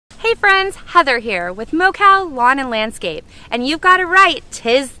Hey friends, Heather here with MoCal Lawn and Landscape, and you've got it right,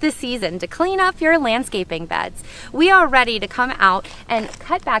 'tis the season to clean up your landscaping beds. We are ready to come out and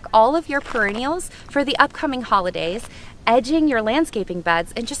cut back all of your perennials for the upcoming holidays, edging your landscaping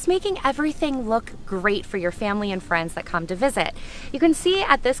beds and just making everything look great for your family and friends that come to visit. You can see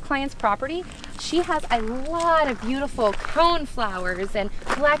at this client's property, she has a lot of beautiful cone flowers and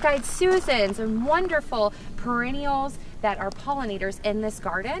black-eyed Susans and wonderful perennials that are pollinators in this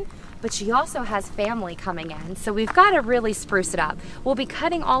garden, but she also has family coming in, so we've got to really spruce it up. We'll be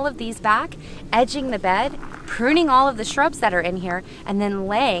cutting all of these back, edging the bed, pruning all of the shrubs that are in here, and then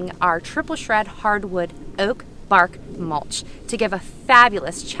laying our triple shred hardwood oak bark mulch to give a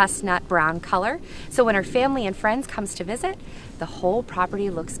fabulous chestnut brown color, so when her family and friends comes to visit, the whole property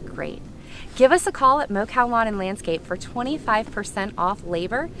looks great. Give us a call at MoCal Lawn and Landscape for 25% off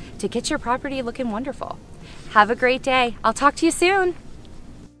labor to get your property looking wonderful. Have a great day. I'll talk to you soon.